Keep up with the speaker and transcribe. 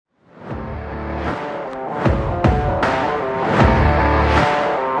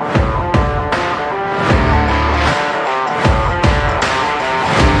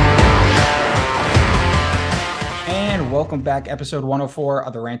Welcome back, episode 104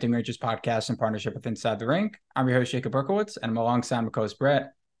 of the Ranting Rangers podcast in partnership with Inside the Rink. I'm your host, Jacob Berkowitz, and I'm alongside my co-host,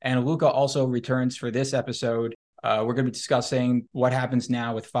 Brett. And Luca also returns for this episode. We're going to be discussing what happens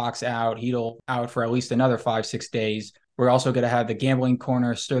now with Fox out, Heedle out for at least another 5-6 days. We're also going to have the gambling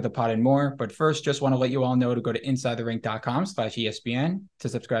corner, stir the pot, and more. But first, just want to let you all know to go to InsideTheRink.com/ESPN to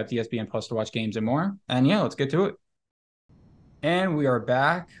subscribe to ESPN Plus to watch games and more. And yeah, let's get to it. And we are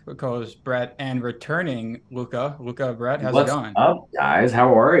back because Brett and returning Luca. Luca, Brett, how's it going? What's up, guys?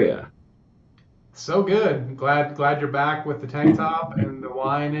 How are you? So good. Glad you're back with the tank top and the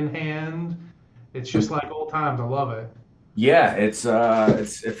wine in hand. It's just like old times. I love it. Yeah, it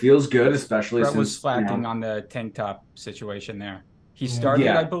feels good, especially Brett was since slacking on the tank top situation there. He Yeah. started,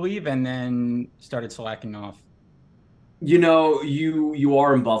 I yeah, believe, and then started slacking off. you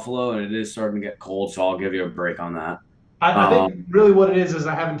are in Buffalo and it is starting to get cold, so I'll give you a break on that. I think Um, really what it is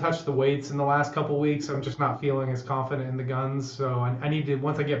I haven't touched the weights in the last couple weeks. I'm just not feeling as confident in the guns. So I need to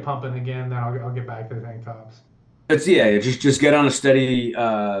once I get pumping again, then I'll get back to the tank tops. it's just get on a steady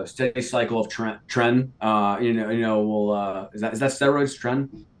cycle of trend. We'll is that steroids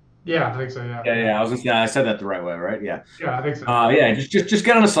trend? Yeah, I think so. Yeah, Yeah, yeah, yeah. I said that the right way, right? Yeah. yeah. I think so. Yeah, Yeah. Just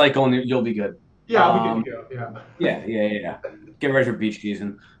get on a cycle and you'll be good. yeah. I'll be good Um, to go. Yeah, yeah. Get ready for beach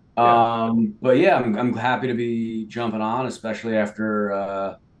season. yeah. But yeah, I'm happy to be jumping on, especially after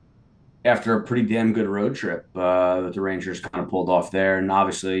a pretty damn good road trip that the Rangers kind of pulled off there, and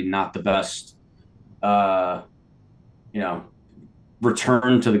obviously not the best, uh, you know,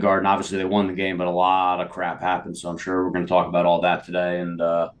 return to the Garden. Obviously, they won the game, but a lot of crap happened. So I'm sure we're going to talk about all that today. And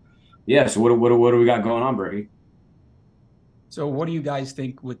yeah, so what do we got going on, Brady? So what do you guys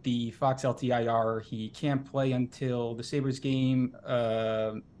think with the Fox LTIR? He can't play until the Sabres game,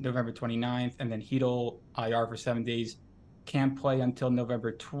 November 29th, and then Heedle IR for 7 days. Can't play until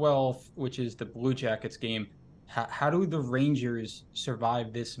November 12th, which is the Blue Jackets game. How do the Rangers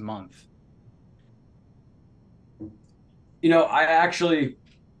survive this month? I actually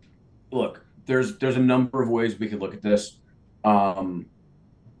look. There's a number of ways we could look at this. Um,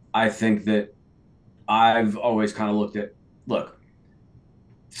 I think that I've always kind of look.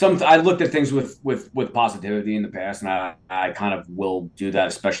 I looked at things with positivity in the past, and I kind of will do that,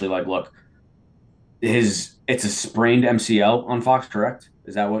 especially like look, it's a sprained MCL on Fox, correct?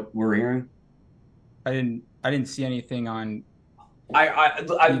 Is that what we're hearing? I didn't see anything on I I,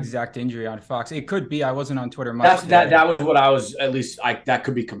 the I exact injury on Fox. It could be. I wasn't on Twitter much that's that today. that was what I was at least I that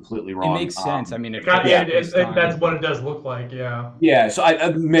could be completely It wrong. makes sense. I mean, it could Got, be yeah, Yeah, space that's time. what it does look like. Yeah. yeah. So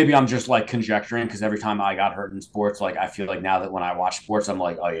maybe I'm just like conjecturing because every time I got hurt in sports, like I feel like now that when I watch sports, I'm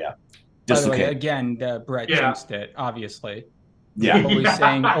like, oh yeah, By the way, dislocate. again, Brett Yeah. jinxed it, obviously. Yeah,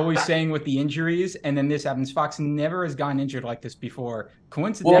 Always saying with the injuries, and then this happens. Fox never has gotten injured like this before. well,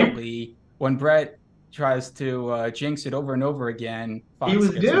 Coincidentally, when Brett tries to jinx it over and over again, He Fox was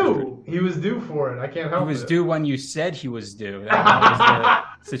gets injured. due. He was due for it. I can't He help was it. due when you said he was due. That was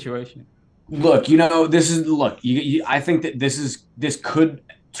the situation. look, I think that this could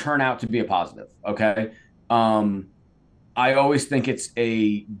turn out to be a positive. Okay, um, I always think it's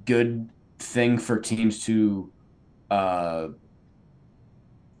a good thing for teams to uh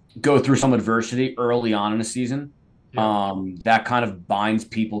go through some adversity early on in a season. Yeah. That kind of binds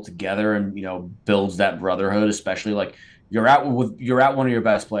people together and builds that brotherhood, especially like you're out one of your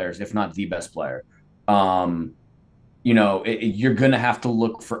best players, if not the best player. Um, you're gonna have to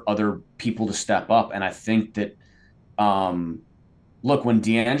look for other people to step up, and I think that um, look when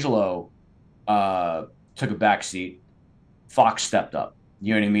D'Angelo uh, took a back seat, Fox stepped up.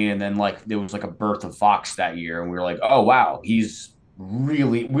 You know what I mean? And then like there was like a birth of Fox that year, and we were like, oh wow, he's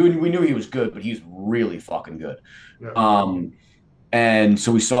really we knew he was good, but he's really fucking good. Yeah. Um, and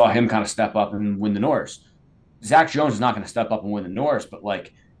so we saw him kind of step up and win the Norris. Zach Jones is not going to step up and win the Norris, but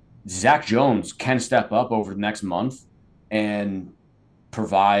like Zach Jones can step up over the next month and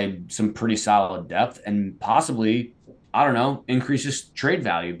provide some pretty solid depth and possibly, I don't know, increase his trade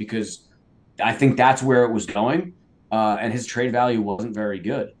value because I think that's where it was going. And his trade value wasn't very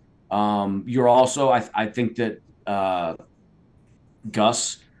good. You're also, I think that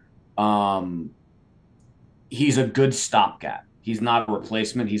Gus, um, he's a good stopgap. He's not a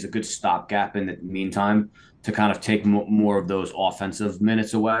replacement. He's a good stopgap in the meantime to kind of take more of those offensive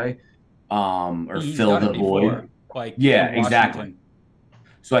minutes away or He's fill done it the void. before, like Yeah, in exactly. Washington.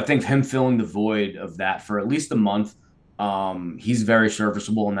 So I think him filling the void of that for at least a month, he's very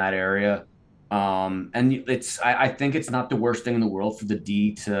serviceable in that area. And I think it's not the worst thing in the world for the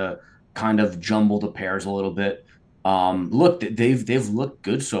D to kind of jumble the pairs a little bit. Look, they've looked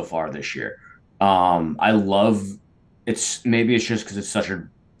good so far this year. I love it's maybe it's just because it's such a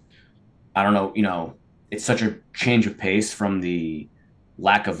I don't know, it's such a change of pace from the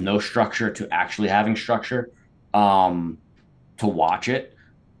lack of no structure to actually having structure, um, to watch it.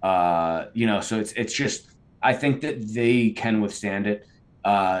 So it's just I think that they can withstand it.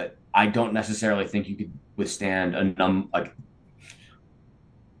 I don't necessarily think you could withstand like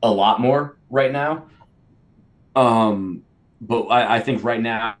a lot more right now. Um, but I think right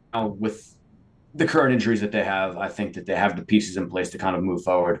now with the current injuries that they have, I think that they have the pieces in place to kind of move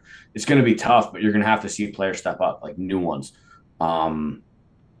forward. It's going to be tough, but you're going to have to see players step up, like new ones. Um,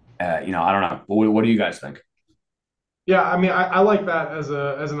 I don't know. What do you guys think? Yeah, I mean, I like that as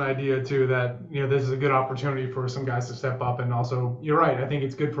an idea too. That this is a good opportunity for some guys to step up, and also you're right. I think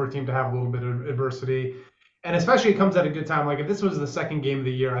it's good for a team to have a little bit of adversity, and especially it comes at a good time. Like if this was the second game of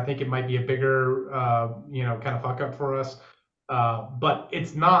the year, I think it might be a bigger kind of fuck up for us. But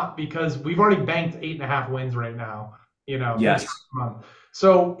it's not because we've already banked 8.5 wins right now. Through the Yes. first month.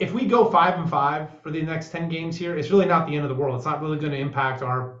 So if we go 5-5 for the next 10 games here, it's really not the end of the world. It's not really going to impact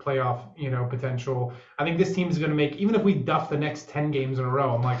our playoff potential. I think this team is going to make, even if we duff the next 10 games in a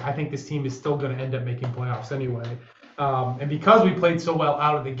row, I think this team is still going to end up making playoffs anyway. And because we played so well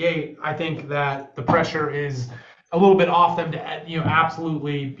out of the gate, I think that the pressure is a little bit off them to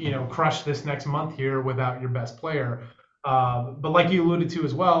absolutely crush this next month here without your best player. But like you alluded to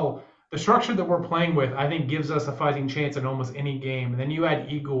as well, the structure that we're playing with, I think, gives us a fighting chance in almost any game. And then you add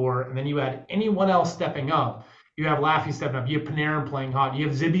Igor, and then you add anyone else stepping up. You have Laffy stepping up. You have Panarin playing hot. You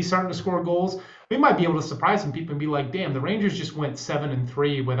have Zibby starting to score goals. We might be able to surprise some people and be like, "Damn, the Rangers just went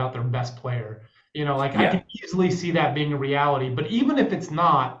 7-3 without their best player." I Yeah. can easily see that being a reality. But even if it's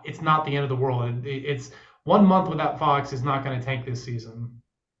not the end of the world. It's 1 month without Fox is not going to tank this season.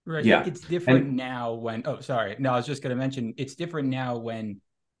 Right. Yeah. It's different And now when, oh, sorry. No, I was just going to mention it's different now when,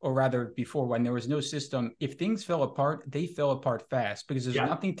 or rather before when there was no system. If things fell apart, they fell apart fast because there's Yeah.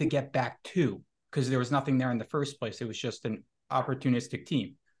 nothing to get back to because there was nothing there in the first place. It was just an opportunistic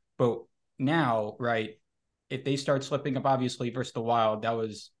team. But now, right, if they start slipping up, obviously versus the Wild, that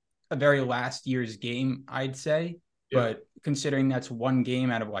was a very last year's game, I'd say. Yeah. But considering that's one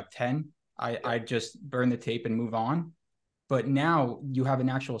game out of what, 10, I'd just burn the tape and move on. But now you have an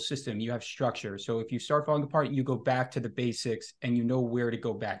actual system, you have structure. So if you start falling apart, you go back to the basics and you know where to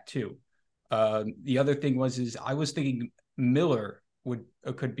go back to. The other thing is I was thinking Miller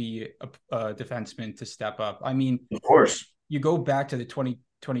could be a defenseman to step up. I mean, of course. you go back to the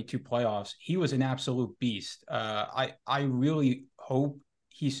 2022 playoffs, he was an absolute beast. I really hope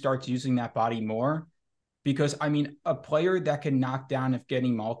he starts using that body more because I mean, a player that can knock down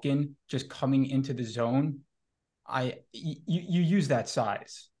Evgeny Malkin just coming into the zone, you use that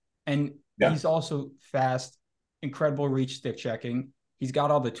size, and Yeah. he's also fast, incredible reach, stick checking. He's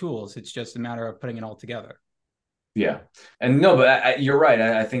got all the tools. It's just a matter of putting it all together. Yeah. And no, but you're right.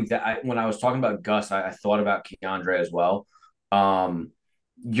 I think that when I was talking about Gus, I thought about Keandre as well. Um,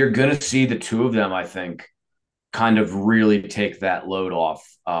 you're going to see the two of them, I think, kind of really take that load off.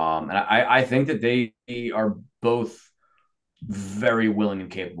 And I think that they are both very willing and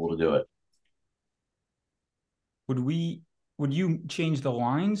capable to do it. Would you change the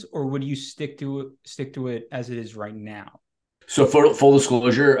lines or would you stick to it as it is right now? So for full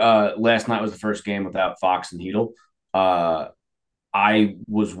disclosure, last night was the first game without Fox and Heedle. I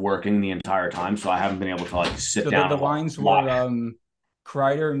was working the entire time, so I haven't been able to like sit So down. the lines were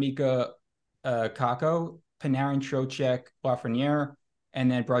Kreider, Mika, Kako, Panarin, Trocheck, Lafreniere,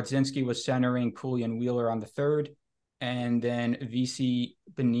 and then Brodzinski was centering Cooley and Wheeler on the third, and then VC,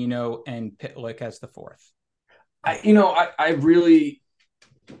 Benino, and Pitlick as the fourth. I really,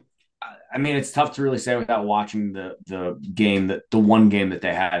 I mean, it's tough to really say without watching the game the one game that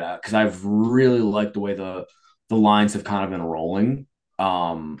they had because I've really liked the way the lines have kind of been rolling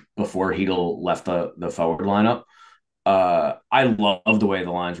before Heedle left the forward lineup. I love the way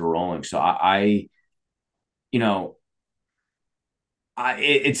the lines were rolling. So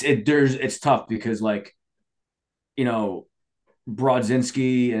it's tough because like,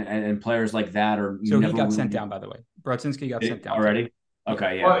 Brodzinski and players like that are so he got sent down, by the way. Brodzinski got sent down already. Too.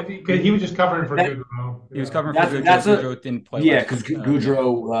 Okay, yeah. Well, he was just covering for Goudreau. He was covering for Goudreau. Goudreau didn't play. Yeah, because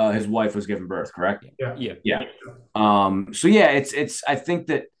Goudreau, his wife was giving birth, correct? Yeah. So yeah, it's. I think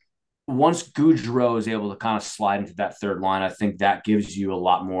that once Goudreau is able to kind of slide into that third line, I think that gives you a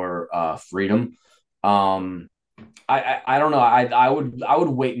lot more freedom. I don't know. I would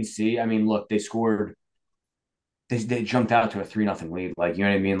wait and see. I mean, look, they scored. They jumped out to a 3-0 lead. Like, you know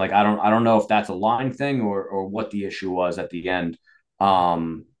what I mean? Like, I don't know if that's a line thing or what the issue was at the end,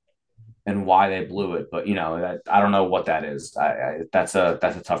 and why they blew it. But I don't know what that is. That's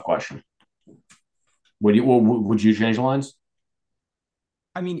a tough question. Would you change lines?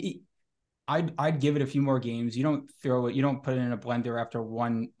 I mean, I'd give it a few more games. You don't throw it, you don't put it in a blender after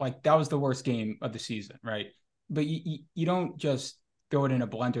one. Like that was the worst game of the season, right? But you don't just throw it in a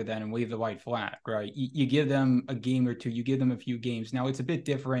blender then and wave the white flag, right? You give them a game or two, you give them a few games. Now it's a bit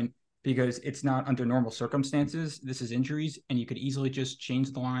different because it's not under normal circumstances. This is injuries, and you could easily just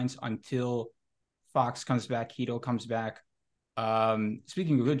change the lines until Fox comes back, Hedo comes back.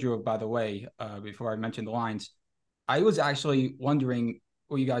 Speaking of Goodrow, by the way, before I mention the lines, I was actually wondering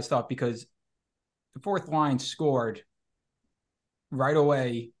what you guys thought because the fourth line scored right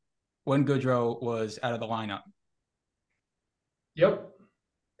away when Goodrow was out of the lineup. Yep.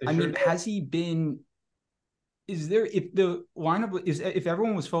 I mean, has he been? Is there if the lineup is if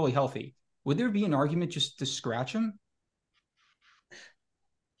everyone was fully healthy, would there be an argument just to scratch him?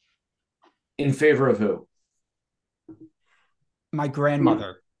 In favor of who? My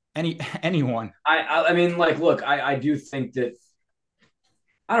grandmother, anyone. I mean, like, look, I do think that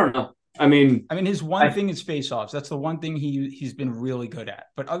I don't know. I mean, his one thing is face-offs. That's the one thing he's been really good at.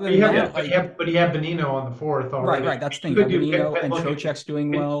 But other than that, but he had Bonino on the fourth already. Right. That's the thing. Bonino and Trocheck's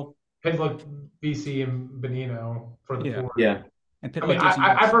doing well. Pitlick, BC, and Bonino for the fourth. Yeah. And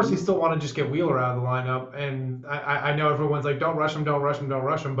I personally still want to just get Wheeler out of the lineup, and I know everyone's like, don't rush him,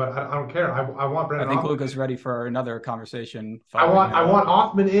 but I don't care. I want Brendan. I think Luca's ready for another conversation. I want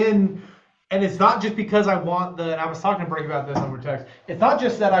Othmann in, and it's not just because I want I was talking to Brady about this over text. It's not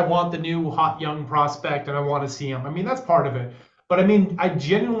just that I want the new hot young prospect and I want to see him. I mean, that's part of it. But I mean, I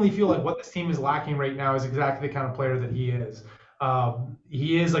genuinely feel like what this team is lacking right now is exactly the kind of player that he is.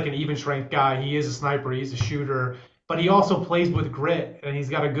 He is like an even strength guy. He is a sniper. He's a shooter. But he also plays with grit, and he's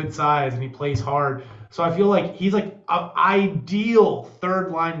got a good size, and he plays hard. So I feel like he's like an ideal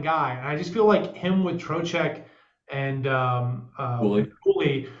third-line guy. And I just feel like him with Trocheck and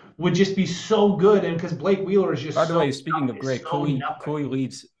Cooley would just be so good. And because Blake Wheeler is just By the way, speaking of grit, Cooley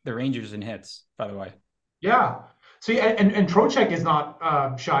leads the Rangers in hits, by the way. Yeah. See, and Trocheck is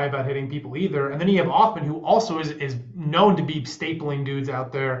not shy about hitting people either. And then you have Othmann, who also is known to be stapling dudes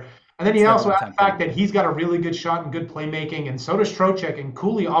out there. And then you also have the fact that he's got a really good shot and good playmaking, and so does Trocheck, and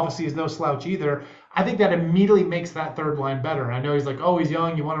Cooley obviously is no slouch either. I think that immediately makes that third line better. I know he's like, oh, he's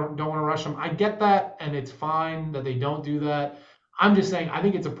young, don't want to rush him. I get that, and it's fine that they don't do that. I'm just saying I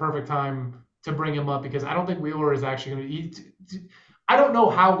think it's a perfect time to bring him up because I don't think Wheeler is actually going to eat. I don't know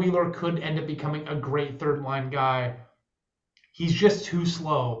how Wheeler could end up becoming a great third line guy. He's just too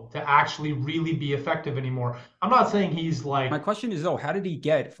slow to actually really be effective anymore. I'm not saying he's like... My question is, though, how did he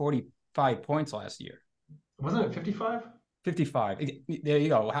get 45 points last year? Wasn't it 55? 55. There you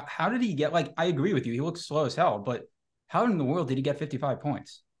go. How did he get... Like, I agree with you. He looks slow as hell, but how in the world did he get 55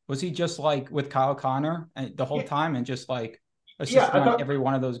 points? Was he just, like, with Kyle Connor the whole time and just, like, assisting on every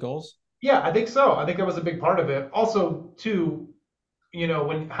one of those goals? Yeah, I think so. I think that was a big part of it. Also, too, you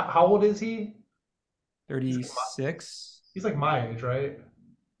know, how old is he? 36. He's like my age, right?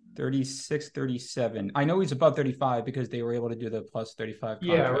 36, 37. I know he's above 35 because they were able to do the plus 35 contract.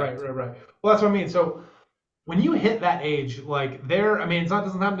 Yeah, right. Well, that's what I mean. So when you hit that age, like it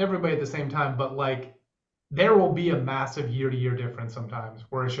doesn't happen to everybody at the same time, but like there will be a massive year-to-year difference sometimes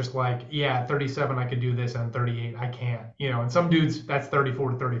where it's just like, yeah, at 37 I could do this, and 38 I can't. You know, and some dudes that's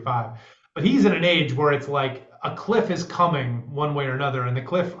 34 to 35. But he's in an age where it's like a cliff is coming one way or another, and the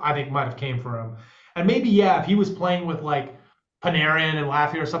cliff I think might have came for him. And maybe, yeah, if he was playing with like Panarin and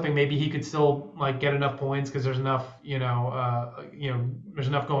Laffy or something, maybe he could still like get enough points because there's enough, there's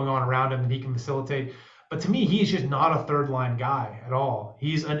enough going on around him that he can facilitate. But to me, he's just not a third line guy at all.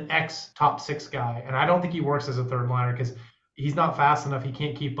 He's an top six guy, and I don't think he works as a third liner because he's not fast enough. He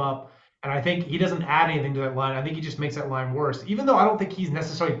can't keep up, and I think he doesn't add anything to that line. I think he just makes that line worse. Even though I don't think he's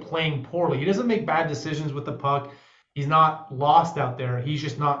necessarily playing poorly, he doesn't make bad decisions with the puck. He's not lost out there. He's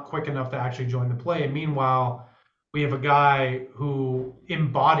just not quick enough to actually join the play. And meanwhile, we have a guy who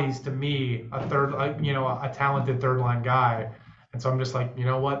embodies to me a talented third line guy. And so I'm just like, you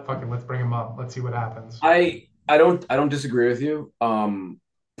know what? Fuck it, let's bring him up. Let's see what happens. I don't disagree with you.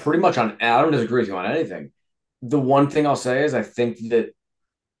 Pretty much I don't disagree with you on anything. The one thing I'll say is I think that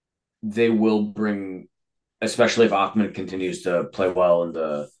they will bring, especially if Othmann continues to play well in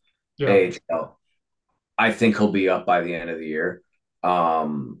the AHL. I think he'll be up by the end of the year.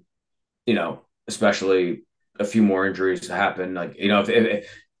 Especially a few more injuries to happen. Like,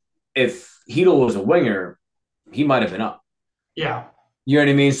 if Heedle was a winger, he might have been up. Yeah. You know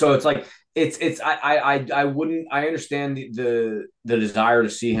what I mean? So it's like I understand the desire to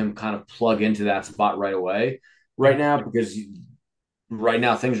see him kind of plug into that spot right away right now, because right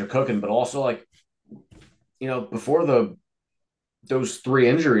now things are cooking, but also like, before those three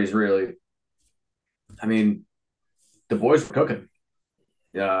injuries really, I mean, the boys were cooking.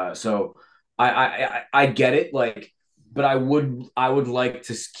 So I get it, like, but I would like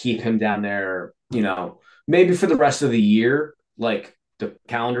to keep him down there, maybe for the rest of the year, like the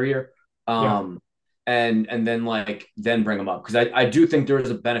calendar year, Yeah. and then then bring him up because I do think there is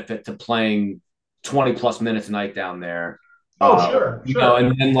a benefit to playing 20 plus minutes a night down there, Oh, sure, sure.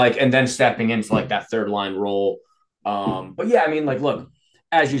 and then stepping into like that third line role. But yeah, I mean, like, look,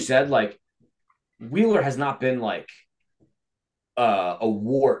 as you said, like Wheeler has not been like a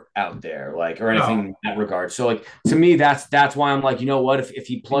wart out there, like, or anything No. in that regard. So like to me, that's why I'm like, you know what, if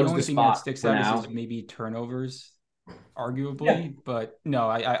he The plugs only the thing that spot sticks for out now, is maybe turnovers, Yeah. arguably. But no,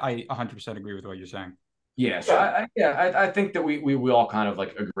 I 100% agree with what you're saying. yeah. So I think that we all kind of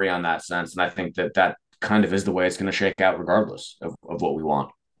like agree on that sense, and I think that kind of is the way it's going to shake out, regardless of what we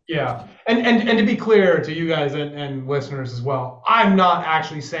want. Yeah. And to be clear to you guys and listeners as well, I'm not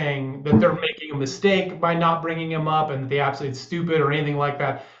actually saying that they're making a mistake by not bringing him up and that they absolutely stupid or anything like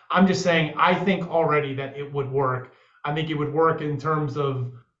that. I'm just saying I think already that it would work. I think it would work in terms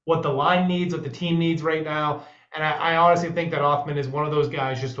of what the line needs, what the team needs right now. And I honestly think that Othman is one of those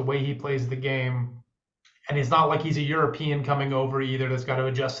guys, just the way he plays the game. And it's not like he's a European coming over either that's got to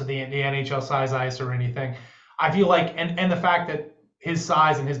adjust to the NHL size ice or anything. I feel like, and the fact that his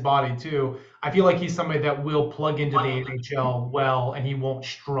size and his body too, I feel like he's somebody that will plug into the NHL well and he won't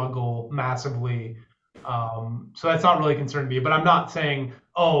struggle massively. So that's not really a concern to me. But I'm not saying,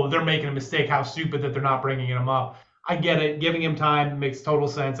 oh, they're making a mistake. How stupid that they're not bringing him up. I get it. Giving him time makes total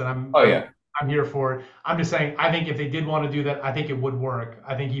sense, and Oh yeah. I'm here for it. I'm just saying, I think if they did want to do that, I think it would work.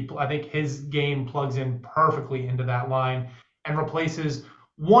 I think his game plugs in perfectly into that line and replaces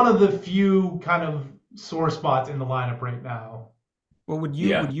one of the few kind of sore spots in the lineup right now. Well,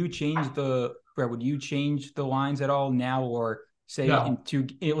 Yeah. would you change the Brett? Would you change the lines at all now, or say No. in two?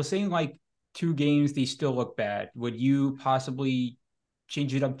 It was saying like 2 games they still look bad. Would you possibly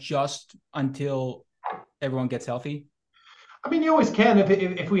change it up just until everyone gets healthy? I mean, you always can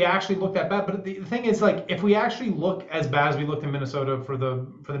if we actually look that bad. But the thing is, like, if we actually look as bad as we looked in Minnesota for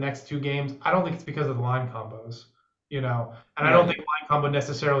the next 2 games, I don't think it's because of the line combos, and I don't think Right. line combo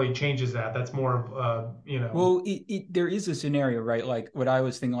necessarily changes that. That's more of Well, there is a scenario, right? Like what I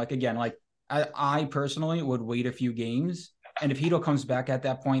was thinking, like again, like I personally would wait a few games, and if Hito comes back at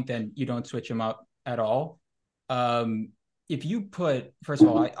that point, then you don't switch him up at all. Um, if you put, first of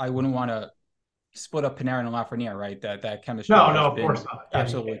all, I wouldn't want to split up Panarin and Lafreniere, right? That chemistry no, has no, of been course not. Yeah, you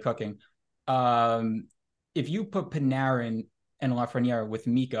absolutely cooking. If you put Panarin and Lafreniere with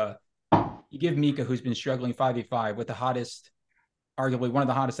Mika, you give Mika, who's been struggling 5v5 with the hottest, arguably one of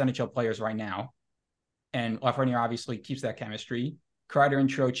the hottest NHL players right now, and Lafreniere obviously keeps that chemistry. Kreider and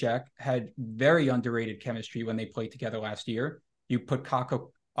Trocheck had very underrated chemistry when they played together last year. You put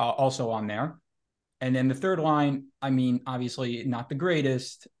Kakko also on there. And then the third line, I mean, obviously not the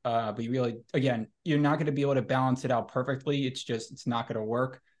greatest, but you really, again, you're not going to be able to balance it out perfectly. It's not going to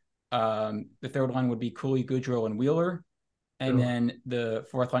work. The third line would be Cooley, Goodrow, and Wheeler. And Sure. then the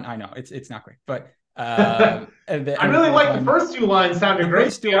fourth line, I know it's not great, but I really like the first 2 lines. Sounded the great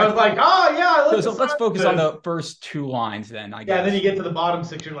first to two me. I was like, oh yeah, I like so the let's sound focus of on this. the first 2 lines then, I Yeah, and then you guess. get to the bottom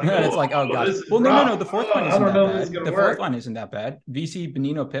 6, you're like, It's like, oh oh, gosh. this is Well, no. rough. The fourth Oh, line I isn't don't that know if this is bad. gonna The fourth work. line isn't that bad. VC,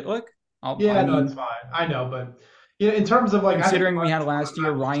 Benino, Pitlick. I Yeah, no, it's mean, fine. I know, but in terms of like, I think considering we had last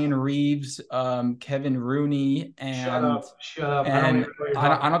year Ryan Reeves, Kevin Rooney, shut up. I don't even and know what you're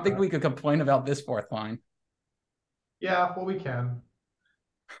talking I don't think about. we could complain about this fourth line. Yeah, well, we can.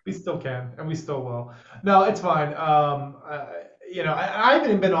 We still can, and we still will. No, it's fine. I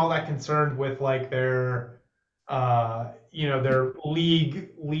haven't been all that concerned with like their league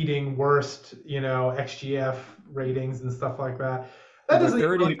leading worst, XGF ratings and stuff like that. Well, That doesn't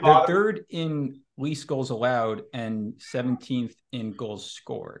even really they're bother me. third in least goals allowed and 17th in goals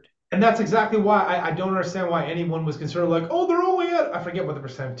scored. And that's exactly why I don't understand why anyone was concerned. Like, oh, they're only at, I forget what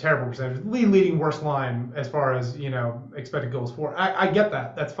the terrible percentage, leading worst line as far as expected goals for. I get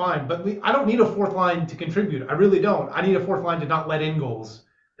that, that's fine, but I don't need a fourth line to contribute. I really don't. I need a fourth line to not let in goals.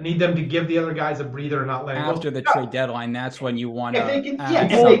 I need them to give the other guys a breather and not let in goals. After the trade deadline, that's when you want If they to can, yeah,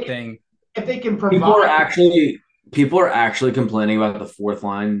 add something. if they can People are provide, actually complaining about the fourth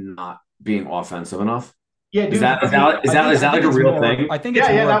line not being offensive enough. yeah, dude. Is that like a real thing? I think it's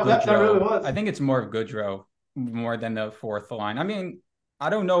Yeah, more of that really Goodrow. was. I think it's more of Goodrow more than the fourth line. I mean, I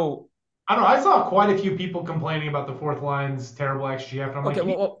don't know. I don't know. I saw quite a few people complaining about the fourth line's terrible XGF, and I'm Okay,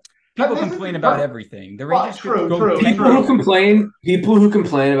 like, well, people this complain isn't about perfect. everything. The Well, Rangers true, could go true, 10 true. People who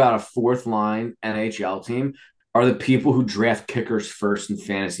complain about a fourth line NHL team are the people who draft kickers first in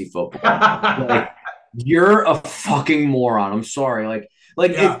fantasy football. Like, you're a fucking moron. I'm sorry.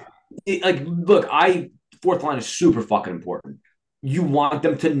 Yeah. Look, fourth line is super fucking important. you want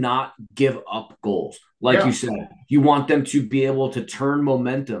them to not give up goals. Like Yeah. you said, you want them to be able to turn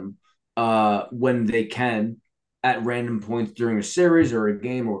momentum when they can at random points during a series or a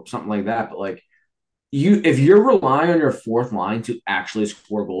game or something like that. But like if you're relying on your fourth line to actually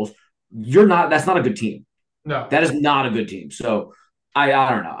score goals, that's not a good team. No. That is not a good team. So I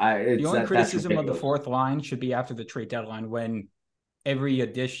don't know. The only That's criticism of the ridiculous. fourth line should be after the trade deadline when every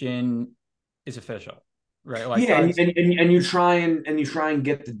addition is official, right? Like, Yeah, and you try and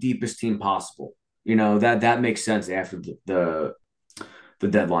get the deepest team possible. That makes sense after the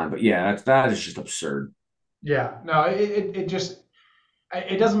deadline. But yeah, that is just absurd. Yeah. No, it just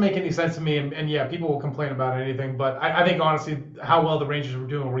it doesn't make any sense to me. And yeah, people will complain about anything, but I think honestly, how well the Rangers were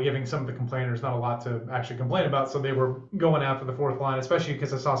doing, we're giving some of the complainers not a lot to actually complain about. So they were going after the fourth line, especially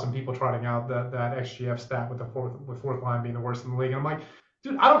because I saw some people trotting out that XGF stat with the fourth line being the worst in the league. And I'm like,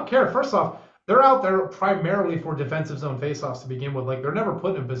 dude, I don't care. First off, they're out there primarily for defensive zone faceoffs to begin with. Like they're never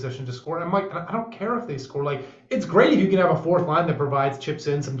put in a position to score. I'm like, I don't care if they score. Like it's great if you can have a fourth line that provides chips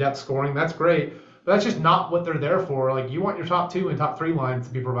in some depth scoring. That's great. But that's just not what they're there for. Like you want your top two and top three lines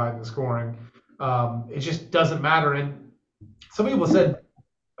to be providing the scoring. It just doesn't matter. And some people said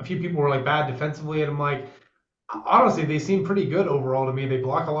a few people were like bad defensively, and I'm like, honestly, they seem pretty good overall to me. They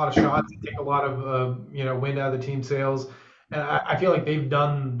block a lot of shots, they take a lot of wind out of the team sails, and I feel like they've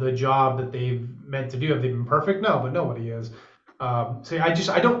done the job that they've meant to do. Have they been perfect? No, but nobody is. So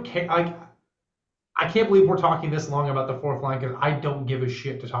I don't care. I can't believe we're talking this long about the fourth line because I don't give a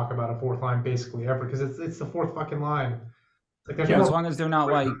shit to talk about a fourth line basically ever because it's the fourth fucking line. It's like there's yeah, as more. long as they're not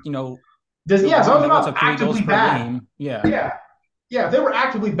like Yeah, as long as they're what's not up 3 goals actively per bad. game. Yeah. Yeah, yeah. If they were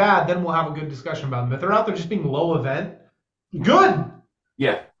actively bad, then we'll have a good discussion about them. If they're out there just being low event, good.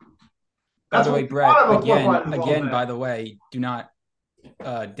 Yeah. By That's the what way, we want Brett, of a fourth line is low again, event. by the way, do not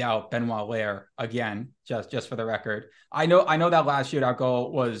doubt Benoit Lair again, just for the record. I know that last shootout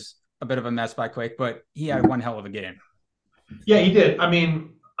goal was a bit of a mess by Quick, but he had one hell of a game. Yeah, he did. I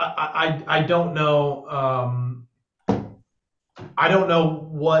mean, I don't know. I don't know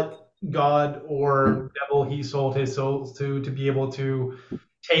what god or devil he sold his souls to be able to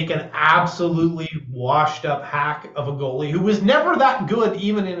take an absolutely washed up hack of a goalie who was never that good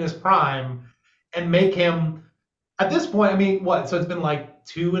even in his prime and make him at this point. I mean, what? So it's been like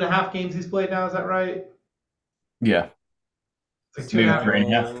 2.5 games he's played now. Is that right? Yeah. It's like two and a Maybe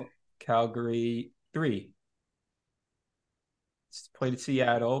half. 3.5. Calgary 3. Played at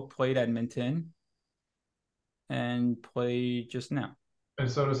Seattle, played Edmonton, and played just now.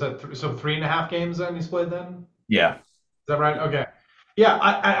 Minnesota said so 3.5 games then he's played then. Yeah. Is that right? Okay. Yeah,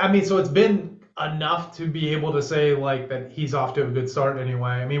 I mean, so it's been enough to be able to say like that he's off to a good start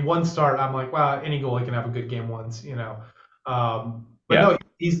anyway. I mean, one start, I'm like, wow, any goalie can have a good game once, you know. But Yeah. no,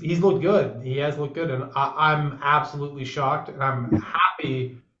 he's looked good. He has looked good, and I'm absolutely shocked, and I'm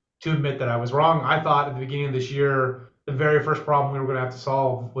happy to admit that I was wrong. I thought at the beginning of this year, the very first problem we were going to have to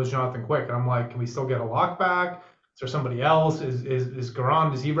solve was Jonathan Quick, and I'm like, can we still get a lock back? Is there somebody else? Is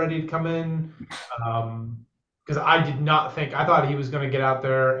Garand? Is he ready to come in? Because I did not think I thought he was going to get out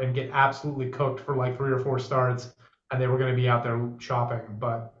there and get absolutely cooked for like 3 or 4 starts, and they were going to be out there shopping.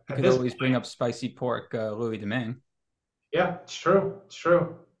 But You at could this always point, bring up spicy pork, Louis Domingue. yeah, it's true. It's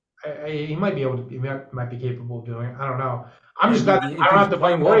true. He might be able to. He might be capable of doing it. I don't know. I'm Yeah, just glad that if I don't he's have to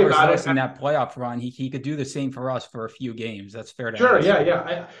playing well worry versus about us it. in that playoff run, he could do the same for us for a few games. That's fair to Sure. ask. Yeah.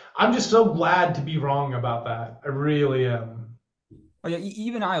 Yeah. I'm just so glad to be wrong about that. I really am. Oh yeah,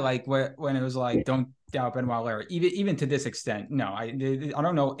 even I like when it was like don't doubt Benoit Lair. Even to this extent, no, I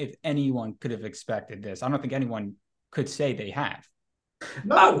don't know if anyone could have expected this. I don't think anyone could say they have.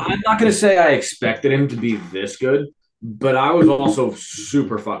 No. I'm not going to say I expected him to be this good, but I was also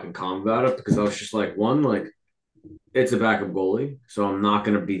super fucking calm about it because I was just like, one, like, it's a backup goalie, so I'm not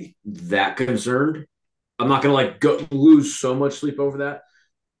going to be that concerned. I'm not going to like lose so much sleep over that.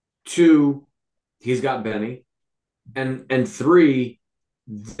 Two, he's got Benny, and three,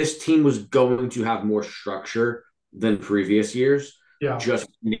 this team was going to have more structure than previous years, Yeah. just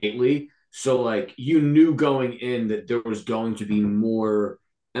innately. So like you knew going in that there was going to be more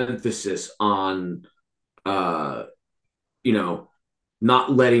emphasis on uh you know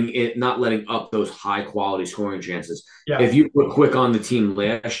not letting up those high quality scoring chances. Yeah. If you put Quick on the team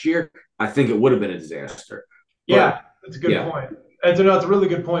last year, I think it would have been a disaster. Yeah. But That's a good yeah, point. And so no, it's a really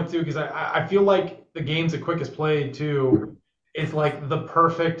good point too because I feel like the games that Quick has played too, it's like the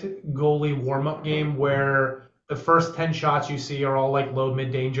perfect goalie warm up game where the first 10 shots you see are all like low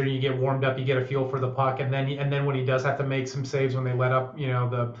mid danger. You get warmed up, you get a feel for the puck, and then when he does have to make some saves when they let up,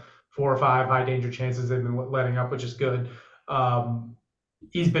 the 4 or 5 high danger chances they've been letting up, which is good. Um,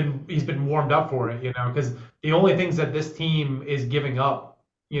 he's been warmed up for it, because the only things that this team is giving up,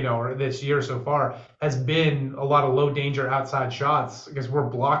 or this year so far has been a lot of low danger outside shots because we're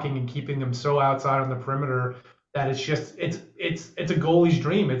blocking and keeping them so outside on the perimeter that it's a goalie's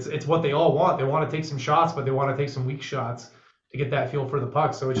dream. It's what they all want. They want to take some shots, but they want to take some weak shots to get that feel for the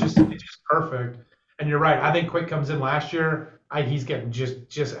puck. So it's just perfect. And you're right. I think Quick comes in last year. He's getting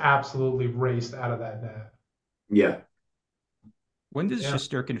just absolutely raced out of that net. Yeah. When does Yeah.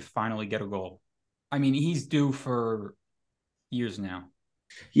 Shesterkin finally get a goal? I mean, he's due for years now.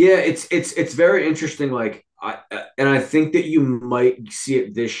 Yeah, it's very interesting. Like I think that you might see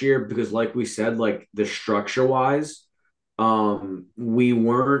it this year because, like we said, like the structure wise, we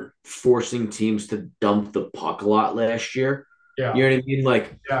weren't forcing teams to dump the puck a lot last year. Yeah. You know what I mean?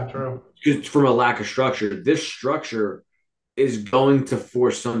 Like, Yeah, true. just from a lack of structure, this structure is going to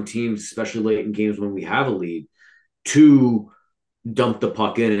force some teams, especially late in games when we have a lead, to dump the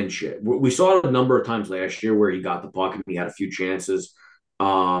puck in and shit. We saw it a number of times last year where he got the puck and he had a few chances. He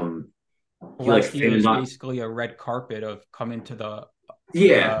like Last year is not, basically a red carpet of coming to the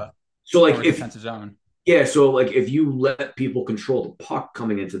yeah. So like our if defensive zone. yeah, so like if you let people control the puck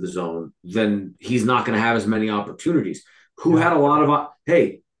coming into the zone, then he's not going to have as many opportunities. Who Yeah. had a lot of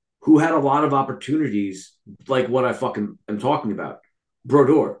hey, who had a lot of opportunities like what I fucking am talking about?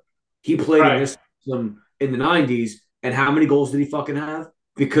 Brodeur. He played in Right. this system in the 90s, and how many goals did he fucking have?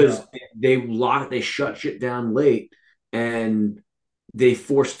 Because they shut shit down late, and they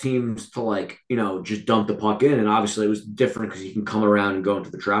forced teams to like, just dump the puck in. And obviously it was different because you can come around and go into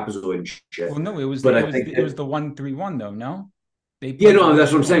the trapezoid and shit. Well, no, it was But it I was think it that, was the 1-3-1 though. No, they yeah, played the no,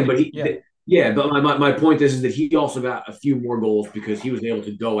 that's what I'm saying. 1-3-1. But Yeah. yeah, but my point is that he also got a few more goals because he was able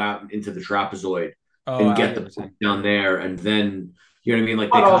to go out into the trapezoid Oh, and I get get the what you're puck saying. down there. And then, you know what I mean? Like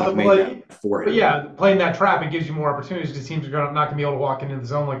they But kind also, of made that for but him. yeah, playing that trap, it gives you more opportunities because teams are not going to be able to walk into the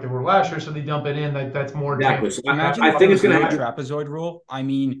zone like they were last year, so they dump it in. That's more Exactly. chance. So Imagine I if there think it's was going no to happen. trapezoid rule. I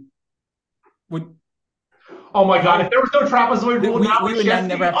mean, would Oh my God! how If there was no trapezoid rule now, we would then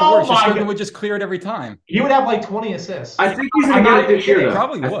never have to oh worry. my Shesterkin God, would just clear it every time. he would have like 20 assists. I think he's going I'm to get not it even this year, kidding. though.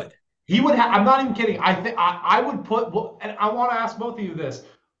 Probably would. He would have. I'm not even kidding. I think I would put. And I want to ask both of you this: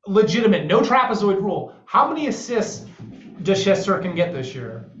 legitimate, no trapezoid rule. How many assists does Shesterkin get this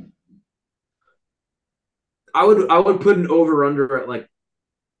year? I would put an over under at like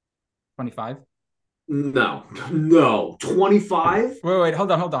 25. no 25. Wait,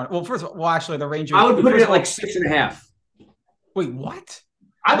 hold on. Well, first of all, actually, the Rangers. I would put it first at of all, like 6.5. wait, what?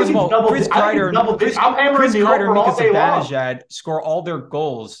 I First think of it's all, double. Chris I think Kreider it's double. I'm hammering Chris the Kreider over and Mika all day long. Zibanejad score all their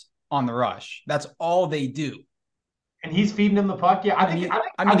goals on the rush. That's all they do. And he's feeding him the puck. Yeah, He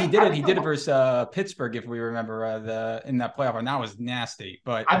did it versus Pittsburgh, if we remember in that playoff, and that was nasty.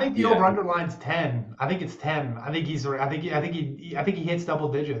 But I think the Yeah. over underline's 10. I think it's 10. I think he's. I think he hits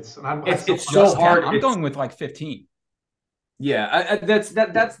double digits. And It's still- so just 10. hard. I'm going with like 15. Yeah,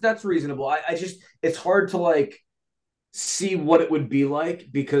 that's reasonable. I just it's hard to like see what it would be like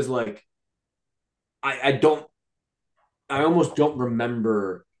because like I don't I almost don't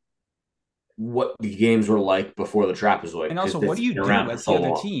remember what the games were like before the trapezoid. And also, 'cause what do it's you been do around for as so the other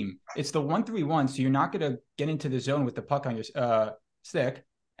long. team? It's the 1-3-1, so you're not going to get into the zone with the puck on your stick,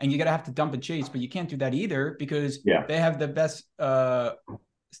 and you're going to have to dump and chase, but you can't do that either because Yeah. they have the best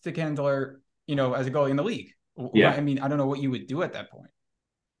stick handler, as a goalie in the league. Yeah. I mean, I don't know what you would do at that point.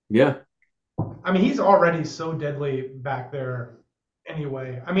 Yeah. I mean, he's already so deadly back there.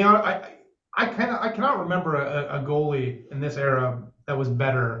 Anyway, I mean, I cannot remember a goalie in this era that was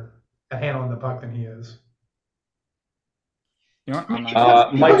better at handling the puck than he is. You know what? I'm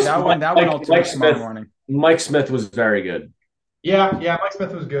not Mike, that one I'll do Mike tomorrow Smith. morning. Mike Smith was very good. Yeah, Mike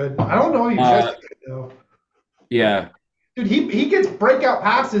Smith was good. I don't know if he's just good though. Yeah. Dude, he gets breakout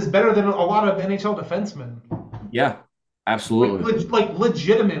passes better than a lot of NHL defensemen. Yeah. Absolutely. Like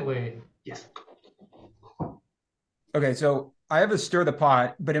legitimately. Yes. Okay, so I have a stir the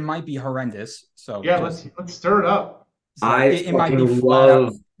pot, but it might be horrendous. So Yeah, let's stir it up. so I it might be fucking flat out.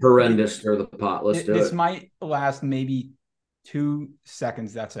 love horrendous stir the pot. Let's do This it. might last maybe 2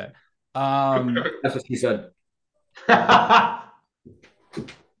 seconds. That's it. That's what he said. All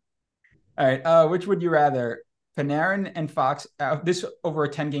right. Which would you rather? Panarin and Fox out. This over a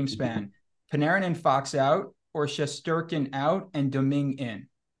 10-game span. Panarin and Fox out, or Shesterkin out and Domingue in?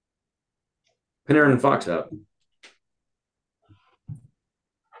 Panarin and Fox out.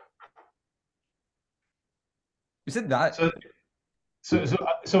 Is it that? So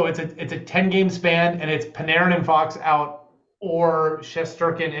it's a 10-game span, and it's Panarin and Fox out, or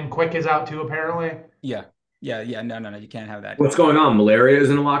Shesterkin and Quick is out too, apparently. Yeah. No. You can't have that. What's going on? Malaria is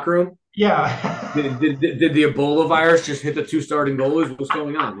in the locker room? Yeah. Did the Ebola virus just hit the two starting goalies? What's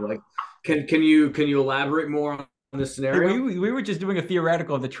going on? Like, can you elaborate more on this scenario? We were just doing a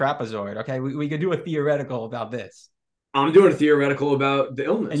theoretical of the trapezoid. Okay, we could do a theoretical about this. I'm doing a theoretical about the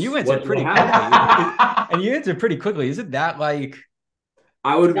illness. And you answered pretty quickly. And you answered pretty quickly. Isn't that like?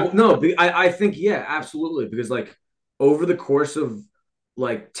 I would no. I think yeah, absolutely. Because like over the course of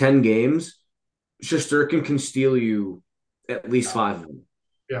like 10 games, Shesterkin can steal you at least 5 of them.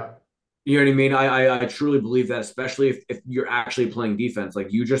 Yeah. You know what I mean? I truly believe that, especially if you're actually playing defense.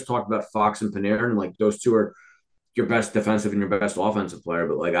 Like you just talked about Fox and Panarin, like those two are your best defensive and your best offensive player.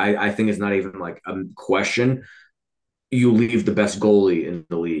 But like I think it's not even like a question. You leave the best goalie in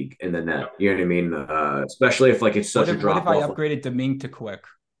the league in the net. You know what I mean? Especially if like it's such a drop off. What if I upgraded Domingue to Quick?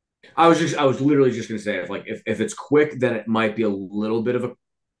 I was literally just gonna say if it's Quick, then it might be a little bit of a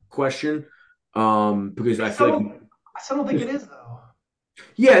question. Because I feel like I still don't think it is though.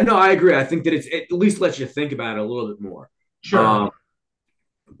 Yeah, no, I agree. I think that it at least lets you think about it a little bit more. Sure.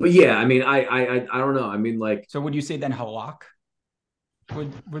 But yeah, I mean, I don't know. I mean, like, so would you say then Halak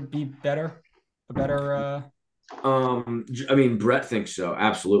would be better? A better. I mean, Brett thinks so.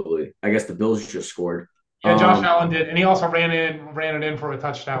 Absolutely. I guess the Bills just scored. Yeah, Josh Allen did, and he also ran it in for a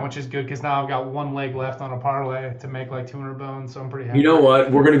touchdown, which is good because now I've got one leg left on a parlay to make like 200 bones. So I'm pretty happy. You know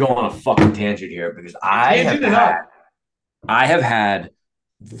what? We're gonna go on a fucking tangent here because I have had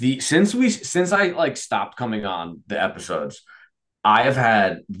since I like stopped coming on the episodes, I have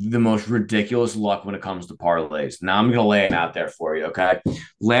had the most ridiculous luck when it comes to parlays. Now I'm gonna lay it out there for you. Okay,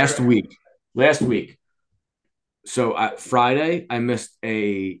 last week. So Friday, I missed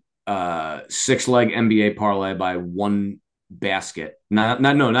a 6-leg NBA parlay by one basket. Not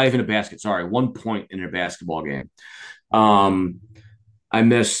even a basket. Sorry, 1 point in a basketball game. I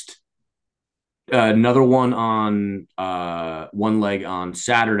missed another one on one leg on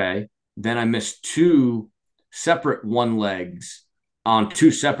Saturday. Then I missed 2 separate 1 legs on 2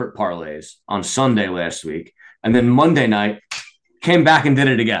 separate parlays on Sunday last week. And then Monday night, came back and did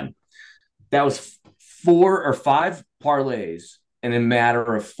it again. That was 4 or 5 parlays in a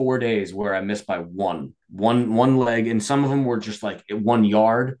matter of 4 days where I missed by one leg. And some of them were just like 1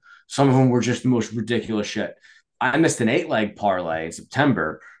 yard. Some of them were just the most ridiculous shit. I missed an 8-leg parlay in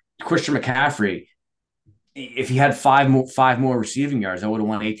September. Christian McCaffrey, if he had 5 more receiving yards, I would have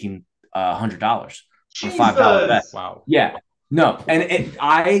won $1,800 on a $5 bet. Wow. Yeah. No. And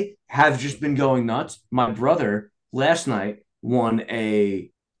I have just been going nuts. My brother last night won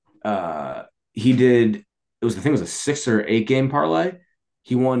it was a 6 or 8 game parlay.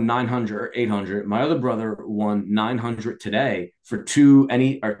 He won 900 or 800. My other brother won 900 today for 2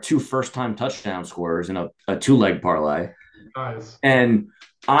 first-time touchdown scorers in a 2-leg parlay. Nice. And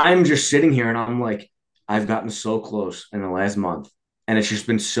I'm just sitting here and I'm like, I've gotten so close in the last month. And it's just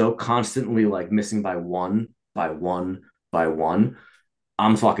been so constantly like missing by one. I'm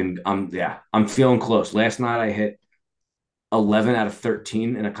feeling close. Last night I hit 11 out of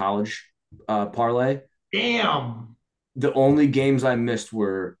 13 in a college parlay. Damn. The only games I missed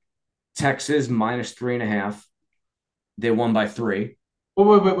were Texas minus 3.5. They won by 3.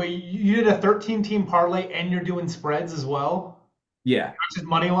 Wait. You did a 13-team parlay and you're doing spreads as well? Yeah. Not just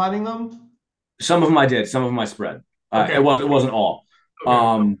money lining them? Some of them I did. Some of them I spread. Okay. It wasn't all.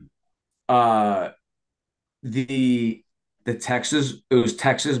 Okay. The Texas, it was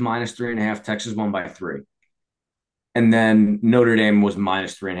Texas minus 3.5. Texas won by 3. And then Notre Dame was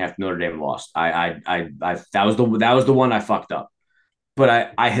minus 3.5. Notre Dame lost. That was the one I fucked up.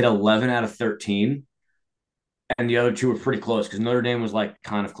 But I hit 11 out of 13. And the other 2 were pretty close because Notre Dame was like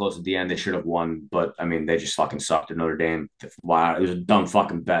kind of close at the end. They should have won, but I mean, they just fucking sucked at Notre Dame. Wow, it was a dumb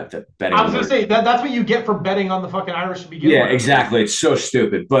fucking bet. I was gonna say that's what you get for betting on the fucking Irish to begin with. Yeah, exactly. It's so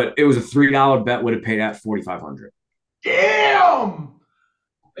stupid, but it was a $3 bet. Would have paid out $4,500. Damn.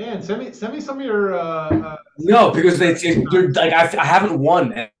 Man, send me some of your. No, because they're like I haven't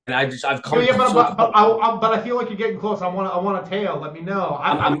won, and I've come. Yeah, but I feel like you're getting close. I want a tail. Let me know.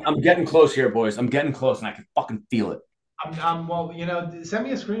 I'm getting close here, boys. I'm getting close, and I can fucking feel it. Well, send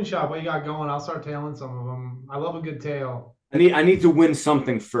me a screenshot of what you got going. I'll start tailing some of them. I love a good tail. I need to win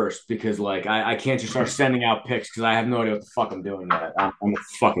something first because like I can't just start sending out picks because I have no idea what the fuck I'm doing yet. I'm a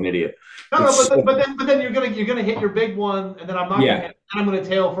fucking idiot. But then you're gonna hit your big one, and then I'm not gonna hit, and I'm gonna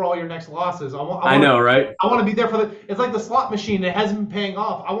tail for all your next losses. I know, right? I want to be there for it's like the slot machine. It hasn't been paying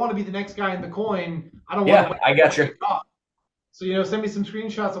off. I want to be the next guy in the coin. I don't want. Yeah, I got you. So send me some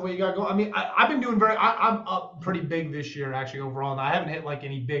screenshots of what you got going. I mean, I've been doing I'm up pretty big this year actually overall, and I haven't hit like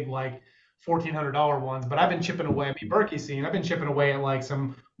any big like $1,400 ones, but I've been chipping away. I mean, Berkey's seen. I've been chipping away at like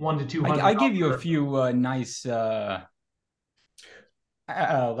some 1 to 200. I give you a few nice.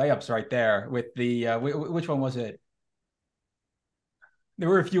 layups right there with the which one was it? There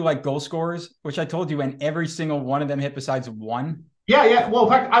were a few like goal scorers, which I told you, and every single one of them hit besides one. Yeah, yeah. Well, in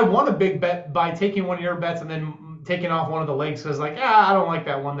fact, I won a big bet by taking one of your bets and then taking off one of the legs because, like, I don't like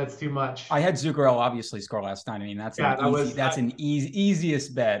that one. That's too much. I had Zuccarello obviously score last night. I mean, that's an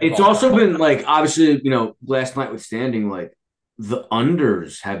easiest bet. It's also been like obviously, last night withstanding, like the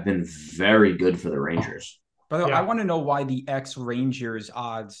unders have been very good for the Rangers. But I want to know why the ex-Rangers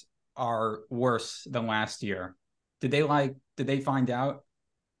odds are worse than last year. Did they find out?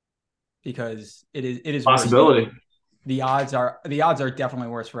 Because it is possibility. Worse. The odds are definitely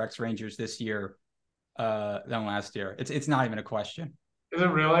worse for ex-Rangers this year than last year. It's not even a question. Is it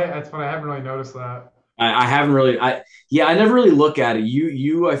really? That's funny. I haven't really noticed that. I haven't really. I never really look at it.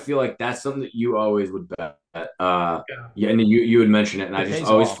 I feel like that's something that you always would bet. And then you would mention it, and I just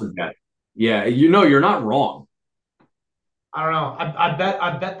always forget. Yeah, you're not wrong. I don't know.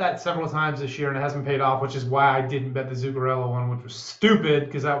 I bet that several times this year, and it hasn't paid off, which is why I didn't bet the Zuccarello one, which was stupid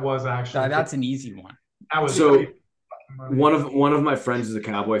because that was actually that's an easy one. That was so. One of my friends is a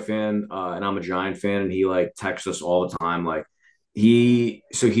Cowboy fan, and I'm a Giant fan, and he like texts us all the time. Like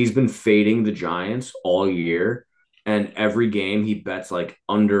he's been fading the Giants all year, and every game he bets like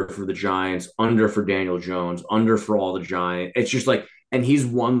under for the Giants, under for Daniel Jones, under for all the Giants. It's just like, and he's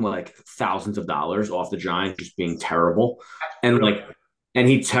won like thousands of dollars off the Giants just being terrible, and like, and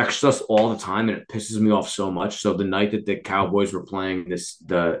he texts us all the time, and it pisses me off so much. So the night that the Cowboys were playing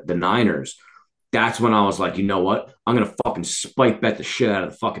the Niners. That's when I was like, you know what? I'm gonna fucking spike bet the shit out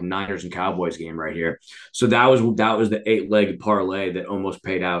of the fucking Niners and Cowboys game right here. So that was the 8-leg parlay that almost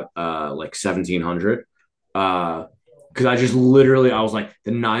paid out like 1,700. Because I just literally I was like,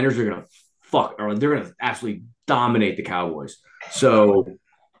 the Niners are gonna they're gonna absolutely dominate the Cowboys. So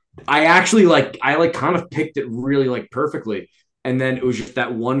I actually I kind of picked it really like perfectly, and then it was just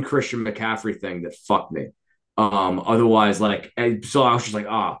that one Christian McCaffrey thing that fucked me. Otherwise, so I was just like,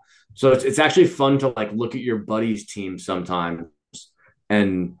 So it's actually fun to like look at your buddy's team sometimes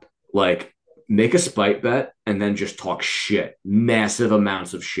and like make a spite bet and then just talk shit, massive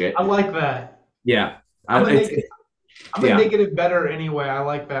amounts of shit. I like that. Yeah. I'm a negative better anyway. I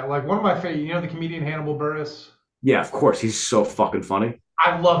like that. Like one of my favorite, the comedian Hannibal Buress? Yeah, of course. He's so fucking funny.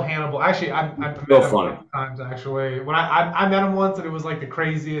 I love Hannibal. Actually, I've met him funny times actually. When I met him once and it was like the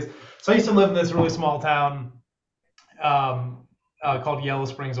craziest. So I used to live in this really small town. Called Yellow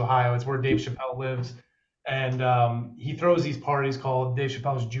Springs, Ohio. It's where Dave Chappelle lives. And he throws these parties called Dave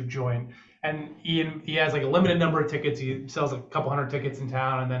Chappelle's Juke Joint. And he has like a limited number of tickets. He sells like a couple hundred tickets in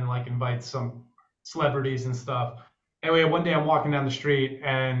town and then like invites some celebrities and stuff. Anyway, one day I'm walking down the street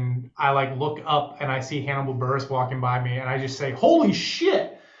and I like look up and I see Hannibal Buress walking by me and I just say, holy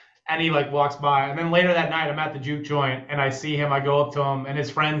shit. And he like walks by. And then later that night I'm at the Juke Joint and I see him. I go up to him and his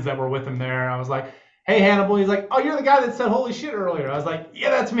friends that were with him there. I was like, hey, Hannibal. He's like, oh, you're the guy that said holy shit earlier. I was like,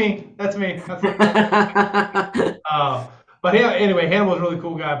 yeah, that's me. But yeah, anyway, Hannibal's a really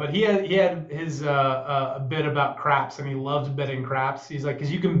cool guy. But he had his a bit about craps, and he loves betting craps. He's like,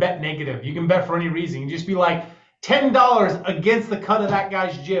 because you can bet negative. You can bet for any reason. You just be like, $10 against the cut of that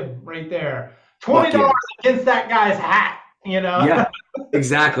guy's jib right there. $20 against that guy's hat. Yeah,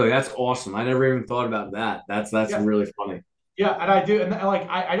 exactly. That's awesome. I never even thought about that. That's really funny. Yeah, and I do, and like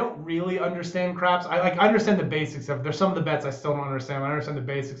I don't really understand craps. I understand the basics of it. There's some of the bets I still don't understand. I understand the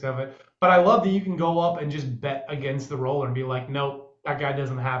basics of it, but I love that you can go up and just bet against the roller and be like, nope, that guy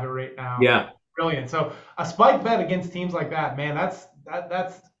doesn't have it right now. Yeah, brilliant. So a spike bet against teams like that, man, that's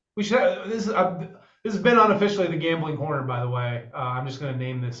we should have, this has been unofficially the Gambling Corner, by the way. I'm just going to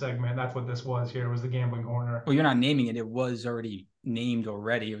name this segment. That's what this was here, was the Gambling Corner. Well, you're not naming it. It was already named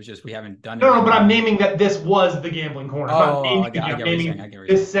already. It was just we haven't done it. No, but I'm naming that this was the Gambling Corner. I get what you're saying.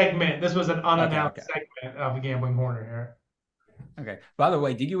 This segment. This was an unannounced segment of the Gambling Corner here. Okay. By the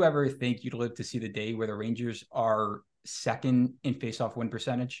way, did you ever think you'd live to see the day where the Rangers are second in face-off win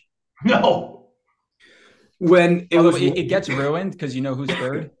percentage? No. When it gets ruined because you know who's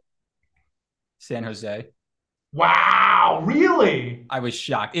third? San Jose. Wow, really? I was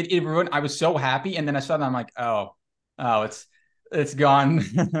shocked. It ruined. I was so happy, and then I saw that I'm like, oh, it's gone.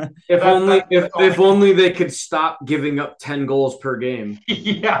 if only they could stop giving up 10 goals per game.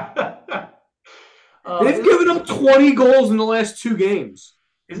 Yeah. They've given up 20 goals in the last 2 games.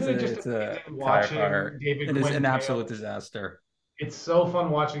 Isn't it just watching David Quinn? It is an absolute disaster. It's so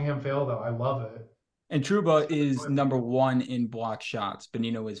fun watching him fail, though. I love it. And Trouba is number 1 in block shots.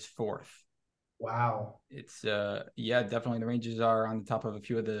 Bonino is 4th. Wow. It's definitely the Rangers are on the top of a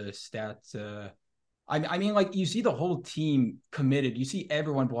few of the stats I mean, like you see the whole team committed. You see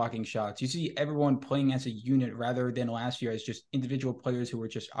everyone blocking shots. You see everyone playing as a unit rather than last year as just individual players who were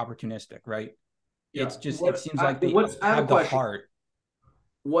just opportunistic, right? Yeah. It's just it seems like they have the heart.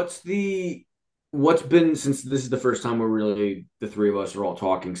 What's been, since this is the first time we're really the three of us are all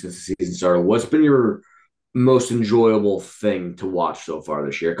talking since the season started, what's been your most enjoyable thing to watch so far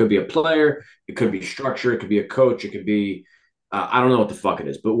this year? It could be a player, it could be structure, it could be a coach, it could be I don't know what the fuck it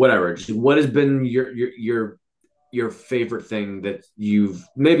is, but whatever. Just what has been your favorite thing that you've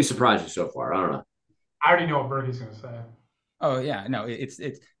maybe surprised you so far? I don't know. I already know what Berkey's going to say. Oh yeah, no,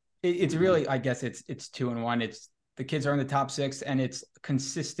 it's really, I guess it's 2-1. It's the kids are in the top 6 and it's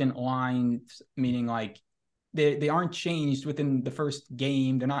consistent lines, meaning like they aren't changed within the first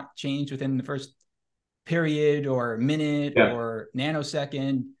game. They're not changed within the first period or minute or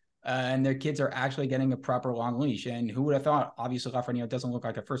nanosecond. And their kids are actually getting a proper long leash. And who would have thought? Obviously, Lafreniere doesn't look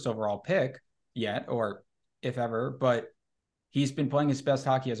like a first overall pick yet, or if ever, but he's been playing his best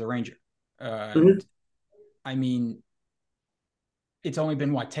hockey as a Ranger. I mean, it's only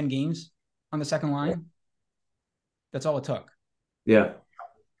been 10 games on the second line. That's all it took. Yeah.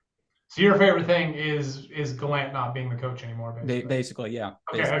 So your favorite thing is Gallant not being the coach anymore, basically. Basically, yeah.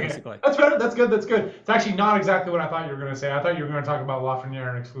 Okay. Basically. That's fair. That's good. It's actually not exactly what I thought you were going to say. I thought you were going to talk about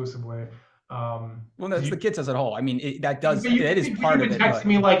Lafreniere exclusively. Well, that's the kids as a whole. I mean, it is part of it. You text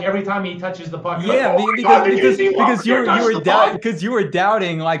me like every time he touches the puck. Yeah, because you were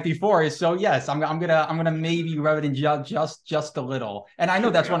doubting like before. So yes, I'm gonna maybe rub it in just a little. And I know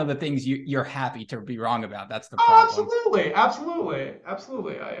that's one of the things you're happy to be wrong about. That's the problem.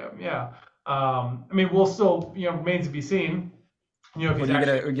 Absolutely. I am. Yeah. I mean, we'll still remains to be seen. If he's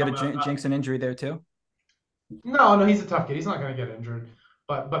gonna jinx an injury there too. No, he's a tough kid. He's not gonna get injured.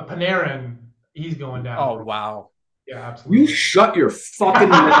 But Panarin, he's going down. Oh, wow. Yeah, absolutely. You shut your fucking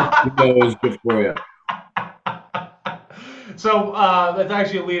mouth. That was good for you. So that's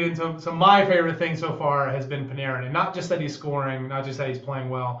actually a lead into so my favorite thing so far has been Panarin. And not just that he's scoring, not just that he's playing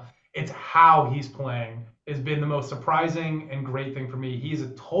well. It's how he's playing has been the most surprising and great thing for me. He's a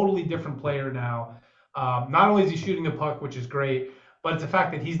totally different player now. Not only is he shooting the puck, which is great, but it's the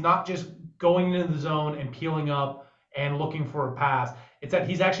fact that he's not just going into the zone and peeling up and looking for a pass. It's that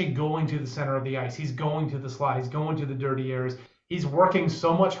he's actually going to the center of the ice. He's going to the slot. He's going to the dirty areas. He's working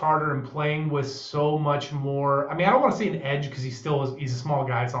so much harder and playing with so much more. I mean, I don't want to say an edge because he's a small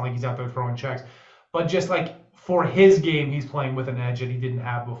guy. It's not like he's out there throwing checks. But just like for his game, he's playing with an edge that he didn't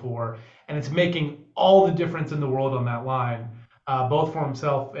have before. And it's making all the difference in the world on that line, both for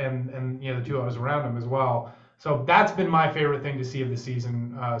himself and the two others around him as well. So that's been my favorite thing to see of the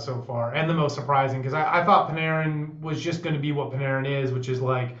season so far, and the most surprising, because I thought Panarin was just going to be what Panarin is, which is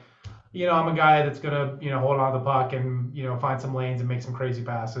like, I'm a guy that's going to, hold on to the puck and, find some lanes and make some crazy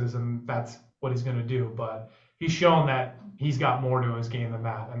passes, and that's what he's going to do. But he's shown that he's got more to his game than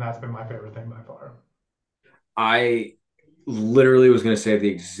that, and that's been my favorite thing by far. I literally was going to say the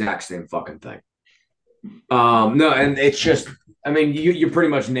exact same fucking thing. No, and it's just, I mean, you pretty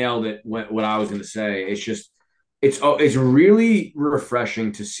much nailed it. What I was going to say, it's just. It's really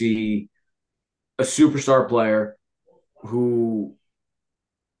refreshing to see a superstar player who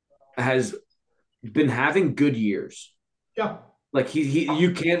has been having good years. Yeah. Like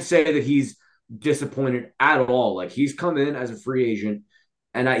you can't say that he's disappointed at all. Like he's come in as a free agent,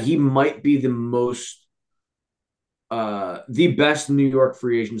 and he might be the best New York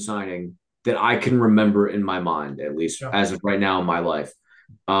free agent signing that I can remember in my mind, at least as of right now in my life.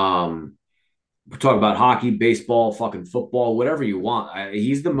 We talk about hockey, baseball, fucking football, whatever you want.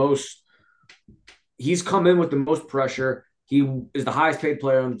 He's come in with the most pressure. He is the highest paid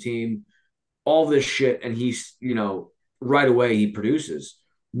player on the team, all this shit. And he's, right away he produces,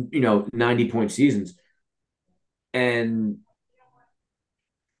 90-point seasons. And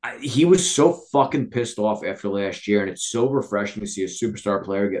he was so fucking pissed off after last year. And it's so refreshing to see a superstar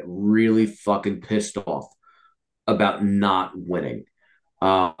player get really fucking pissed off about not winning.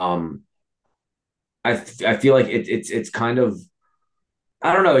 I feel like it's kind of,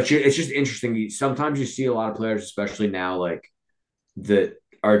 I don't know. It's just interesting. Sometimes you see a lot of players, especially now, like that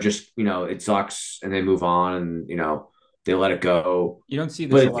are just, it sucks and they move on and, they let it go. You don't see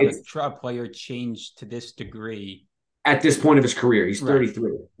this a lot of player change to this degree. At this point of his career, he's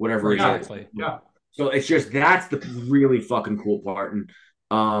 33, whatever exactly. He is. Yeah. So it's just, that's the really fucking cool part. And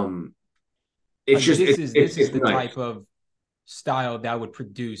it's just, this is the nice type of style that would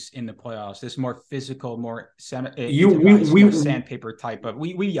produce in the playoffs. This more physical, more sandpaper type of.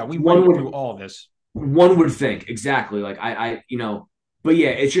 We went through all this. One would think exactly like but yeah,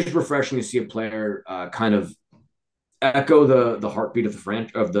 it's just refreshing to see a player kind of echo the heartbeat of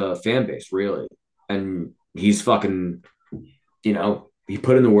the fan base, really, and he's fucking, he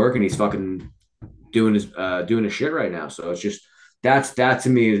put in the work and he's fucking doing his shit right now. So it's just that to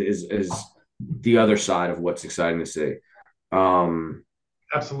me is the other side of what's exciting to see.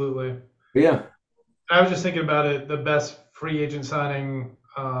 Absolutely. Yeah. I was just thinking about it. The best free agent signing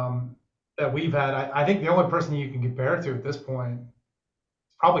that we've had. I think the only person you can compare it to at this point is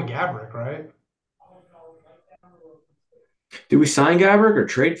probably Gabrick, right? Did we sign Gabrick or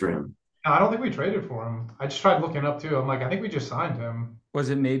trade for him? No, I don't think we traded for him. I just tried looking up too. I'm like, I think we just signed him. Was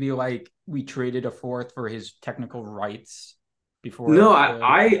it maybe like we traded a fourth for his technical rights before? No,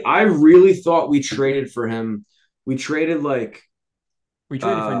 I really thought we traded for him. We traded for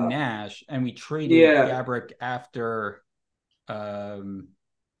Nash, and we traded Gabrick after. I'm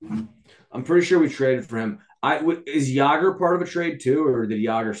pretty sure we traded for him. Is Jágr part of a trade too, or did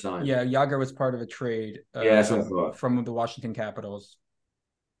Jágr sign? Yeah, Jágr was part of a trade. That's what I thought. From the Washington Capitals.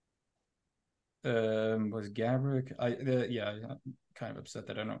 Was Gabrick? I'm kind of upset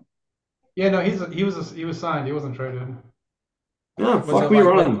that I don't. Yeah, no, he was signed. He wasn't traded. No, fuck me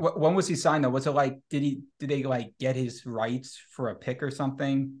running. When was he signed though? Was it like did they like get his rights for a pick or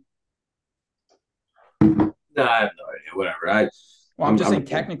something? No, I have no idea. Whatever. I'm just saying,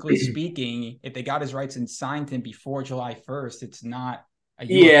 technically speaking, if they got his rights and signed him before July 1st, it's not a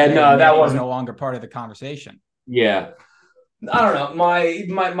that was no longer part of the conversation. Yeah. I don't know.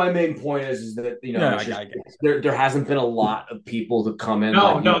 My main point is that there hasn't been a lot of people to come in.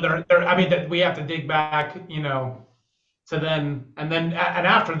 I mean that we have to dig back, to then and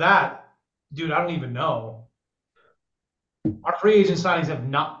after that, dude, I don't even know. Our free agent signings have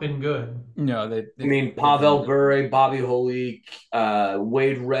not been good. No, Pavel Bure, Bobby Holik,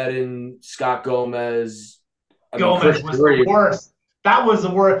 Wade Redden, Scott Gomez. Gomez was the worst. That was the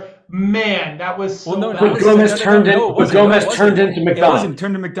worst. Man, that was so. Gomez turned into McDonough. It wasn't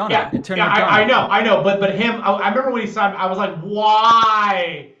turned to McDonough. Yeah, I know. But him, I remember when he signed, I was like,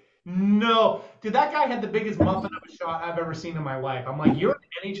 why? No. Dude, that guy had the biggest muffin of a shot I've ever seen in my life. I'm like, you're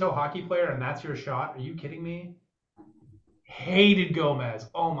an NHL hockey player and that's your shot? Are you kidding me? Hated Gomez.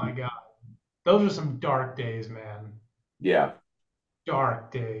 Oh, my God. Those are some dark days, man. Yeah.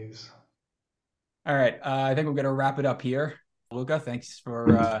 Dark days. All right. I think we're going to wrap it up here. Luka, thanks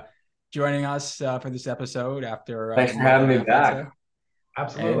for joining us for this episode. Thanks for having me back.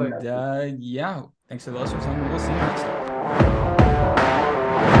 Absolutely. And thanks to the listeners, and we'll see you next time.